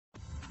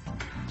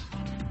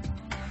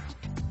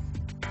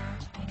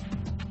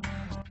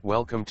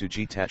Welcome to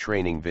GTA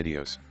Training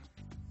Videos.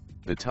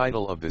 The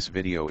title of this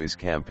video is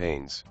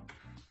Campaigns.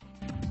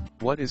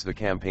 What is the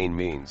campaign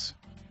means?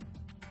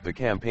 The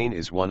campaign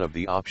is one of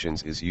the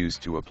options is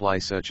used to apply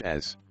such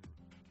as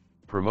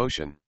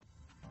promotion,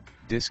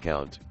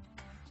 discount,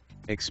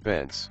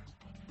 expense,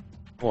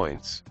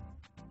 points,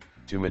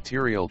 to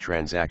material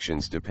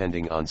transactions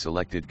depending on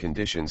selected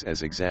conditions.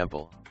 As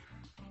example,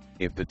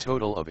 if the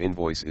total of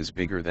invoice is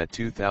bigger than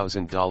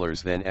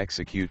 $2,000, then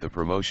execute the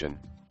promotion.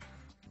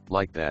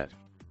 Like that.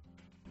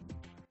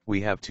 We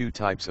have two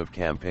types of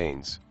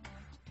campaigns: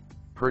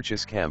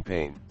 purchase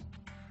campaign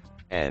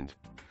and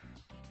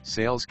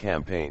sales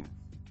campaign.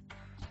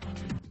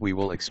 We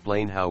will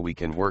explain how we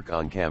can work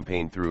on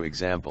campaign through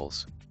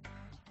examples.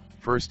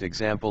 First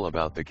example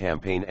about the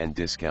campaign and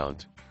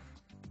discount.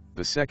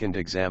 The second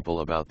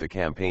example about the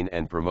campaign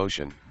and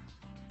promotion.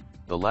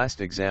 The last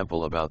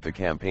example about the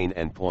campaign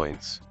and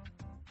points.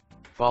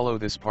 Follow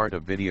this part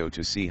of video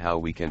to see how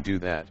we can do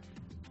that.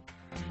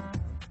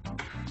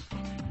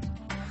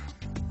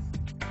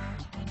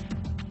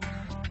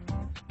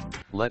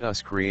 Let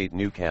us create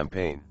new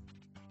campaign.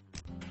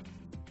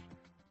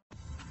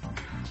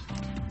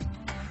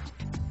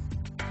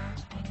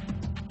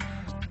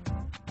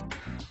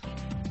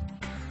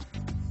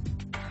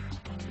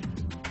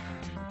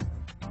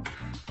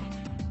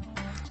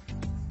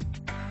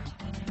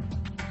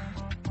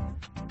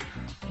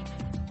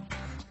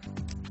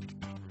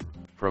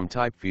 From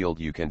type field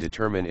you can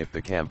determine if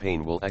the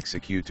campaign will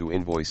execute to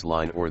invoice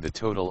line or the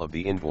total of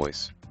the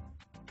invoice.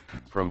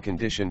 From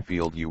condition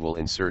field you will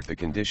insert the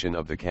condition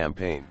of the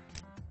campaign.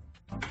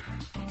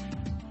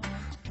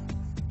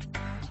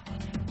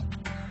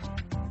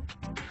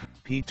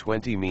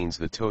 P20 means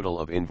the total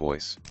of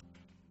invoice.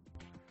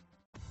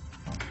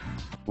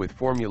 With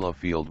formula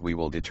field we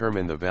will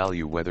determine the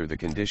value whether the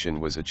condition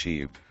was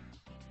achieved.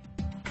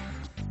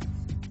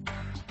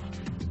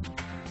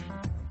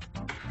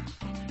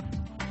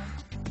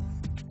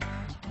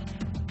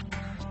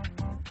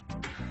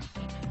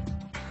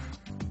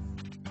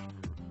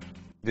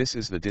 This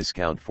is the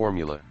discount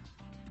formula.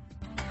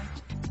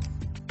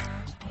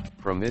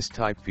 From this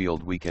type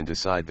field we can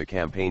decide the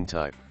campaign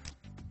type.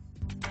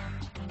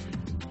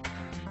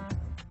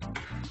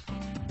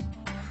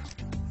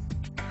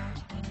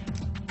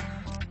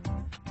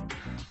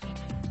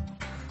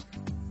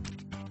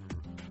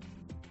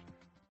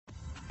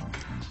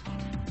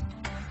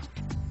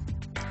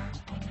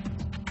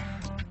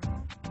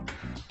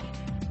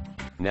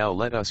 Now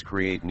let us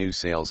create new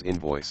sales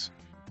invoice.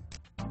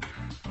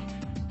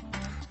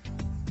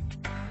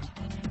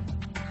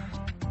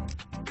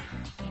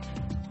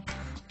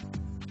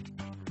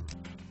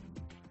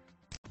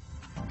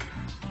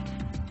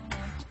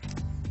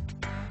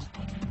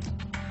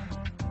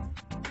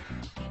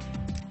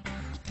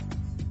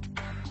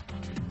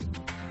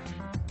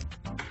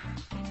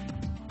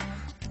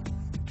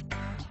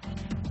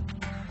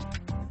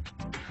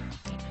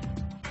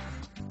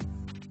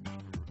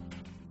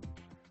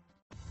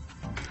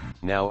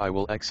 Now I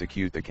will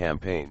execute the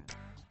campaign.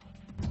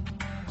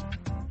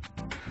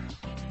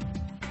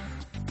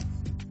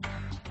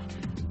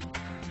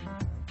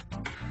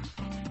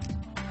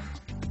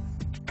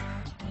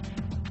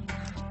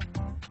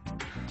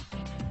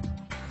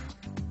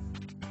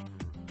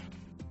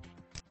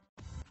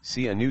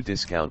 See, a new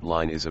discount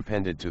line is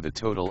appended to the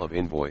total of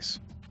invoice.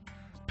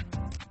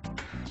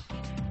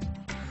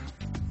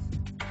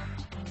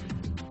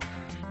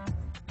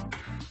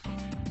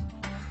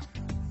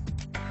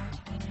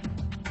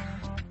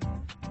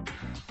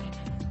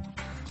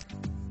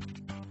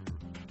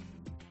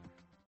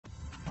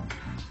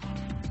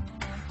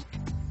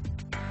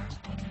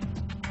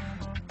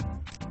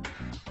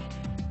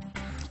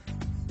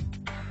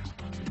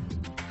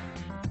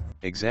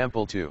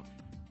 Example 2.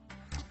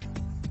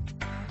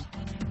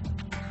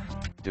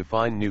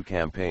 Define new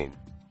campaign.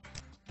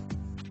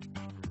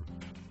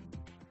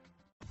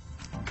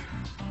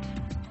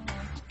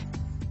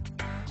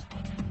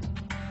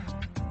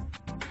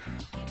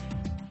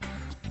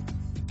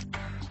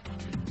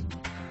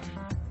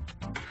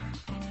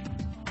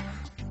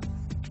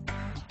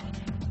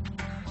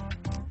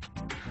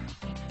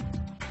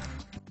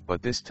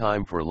 But this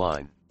time for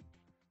line.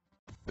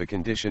 The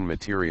condition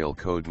material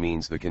code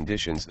means the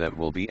conditions that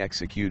will be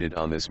executed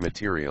on this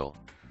material.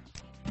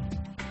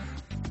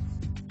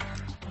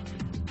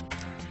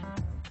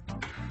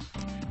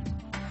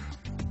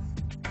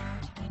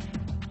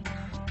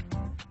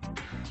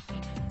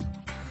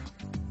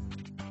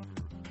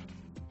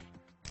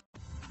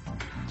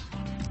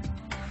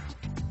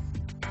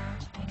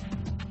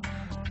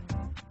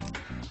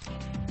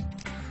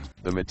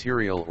 The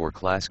material or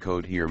class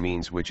code here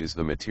means which is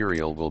the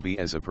material will be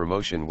as a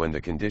promotion when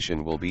the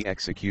condition will be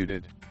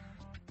executed.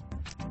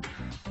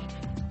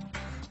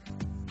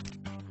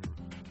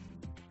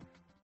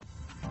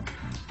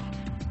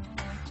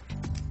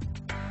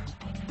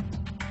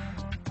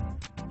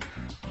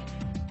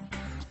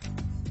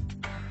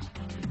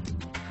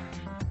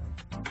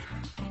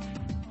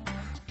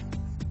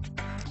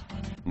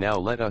 Now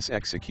let us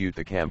execute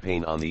the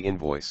campaign on the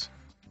invoice.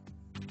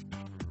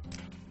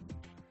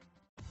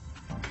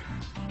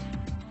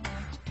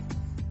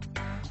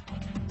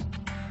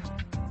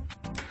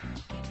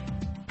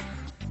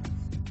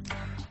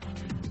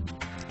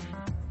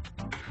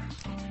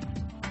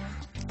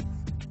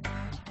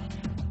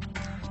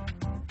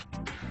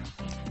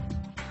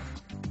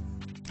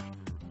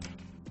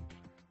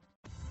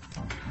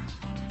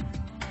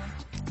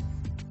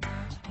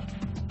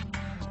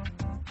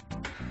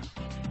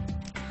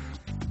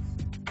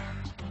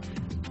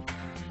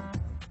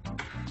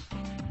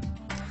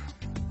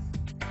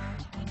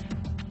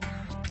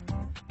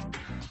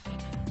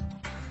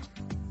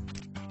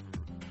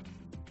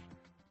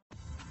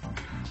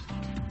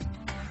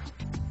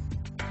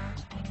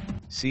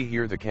 See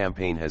here, the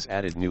campaign has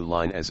added new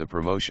line as a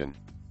promotion.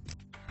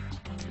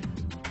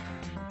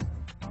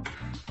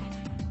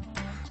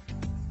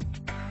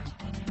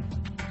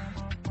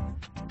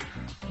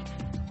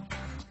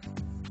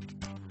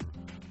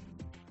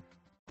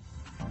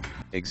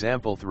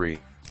 Example 3.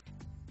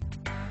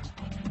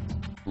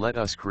 Let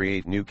us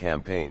create new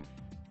campaign.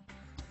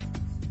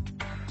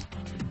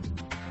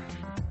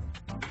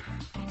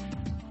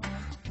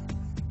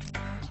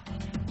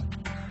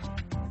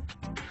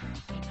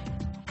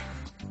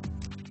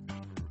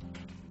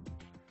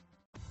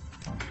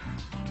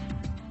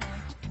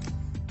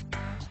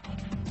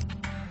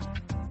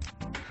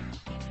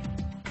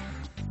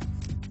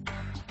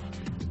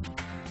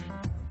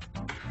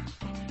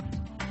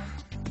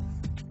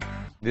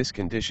 This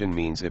condition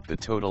means if the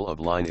total of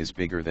line is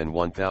bigger than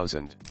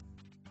 1000,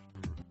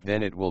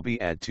 then it will be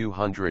add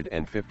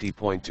 250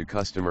 point to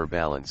customer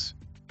balance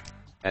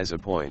as a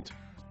point.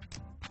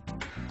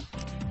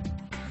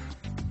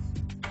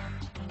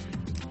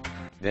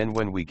 Then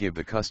when we give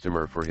the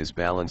customer for his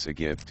balance a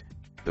gift,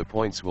 the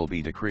points will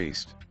be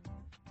decreased.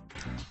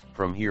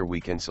 From here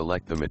we can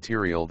select the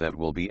material that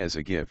will be as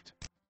a gift.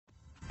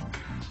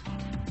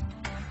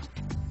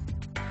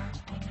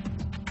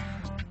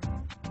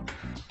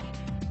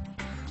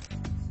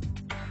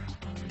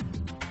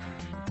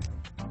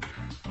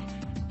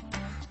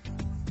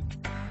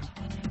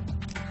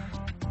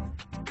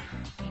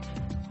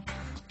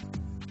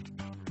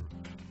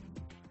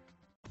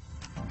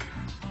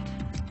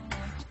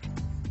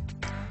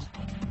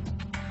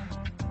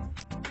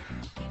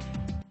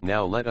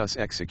 Now let us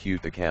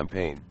execute the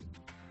campaign.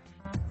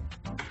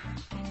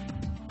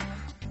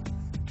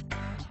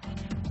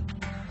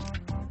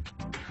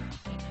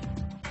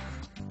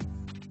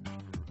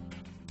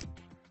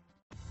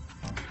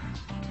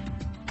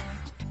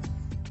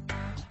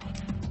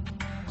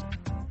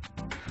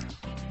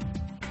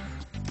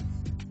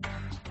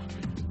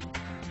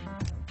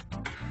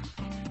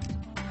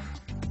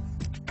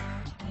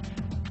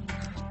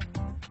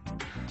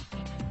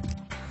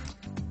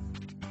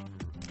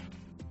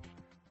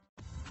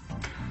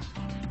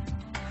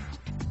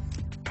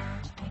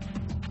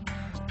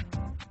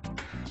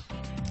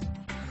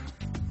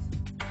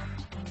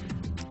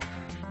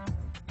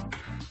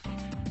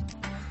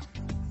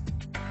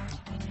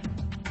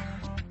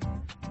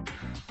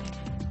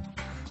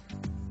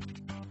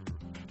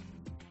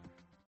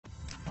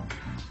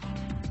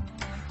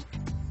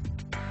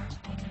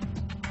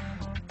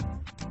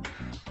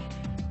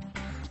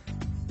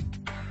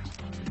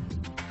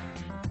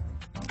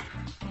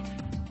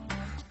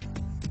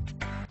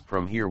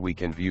 From here we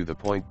can view the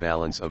point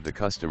balance of the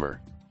customer.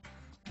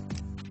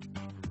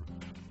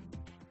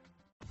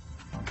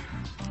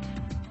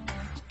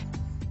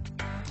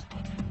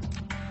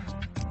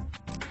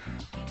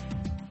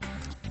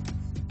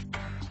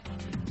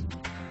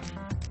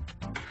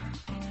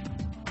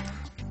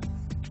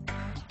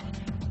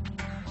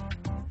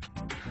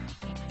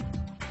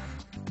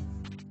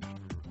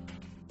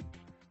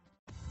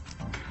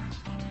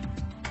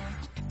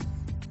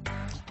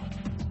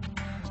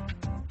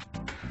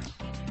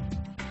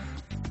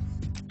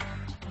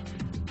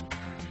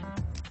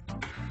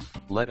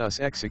 Let us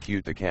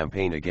execute the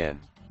campaign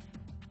again.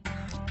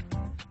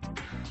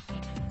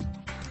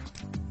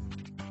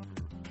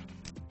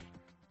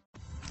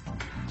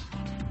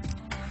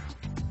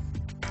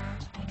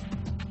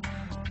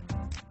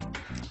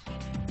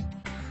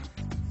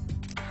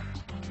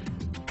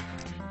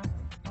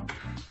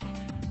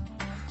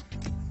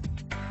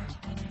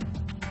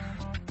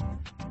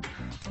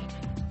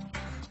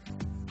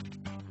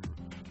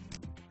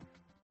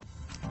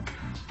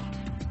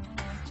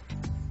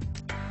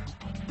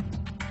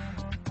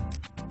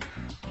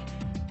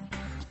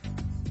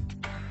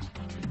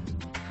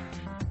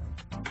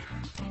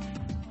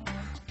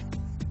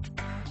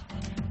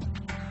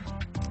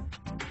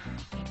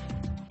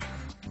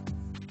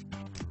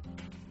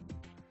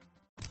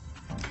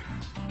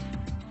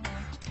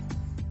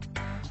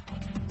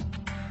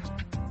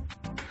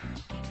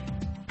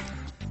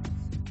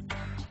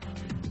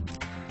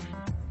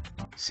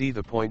 See,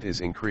 the point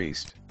is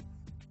increased.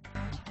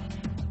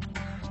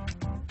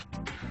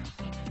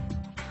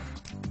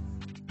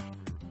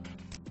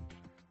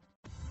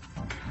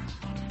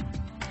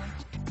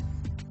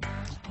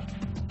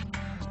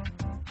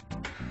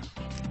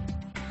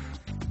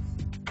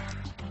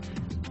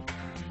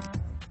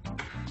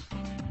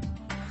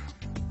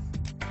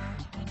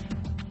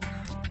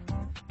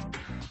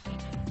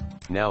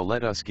 Now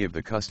let us give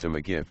the customer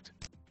a gift.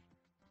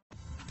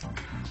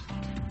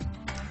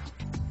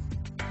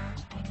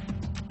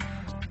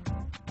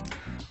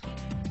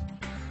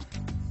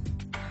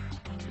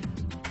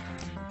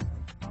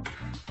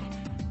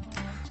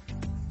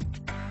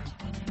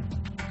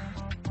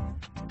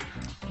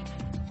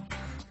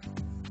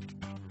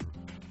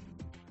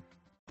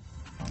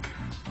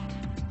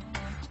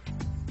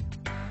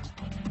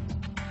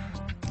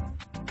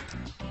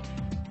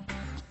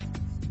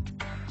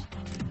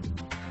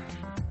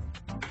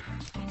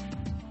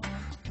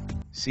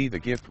 See, the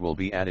gift will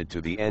be added to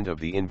the end of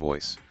the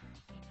invoice.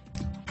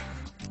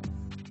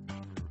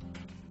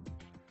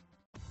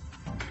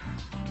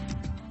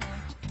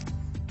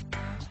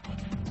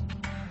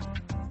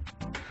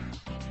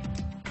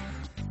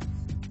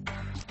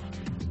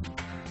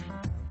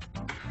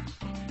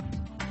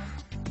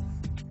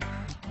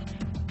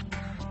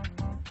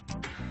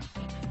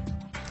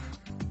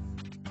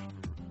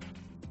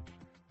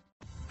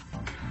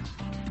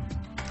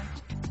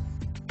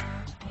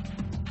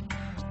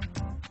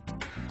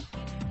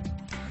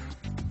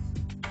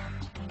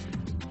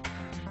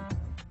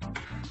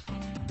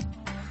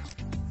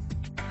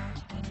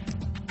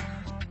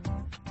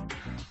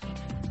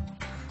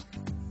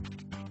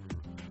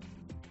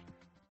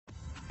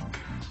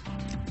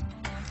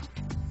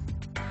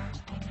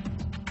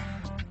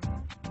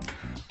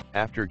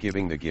 After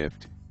giving the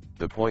gift,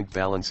 the point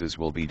balances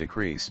will be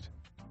decreased.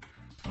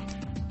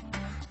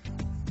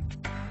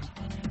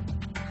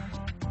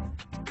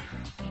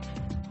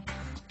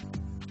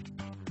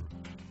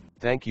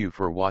 Thank you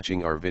for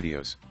watching our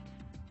videos.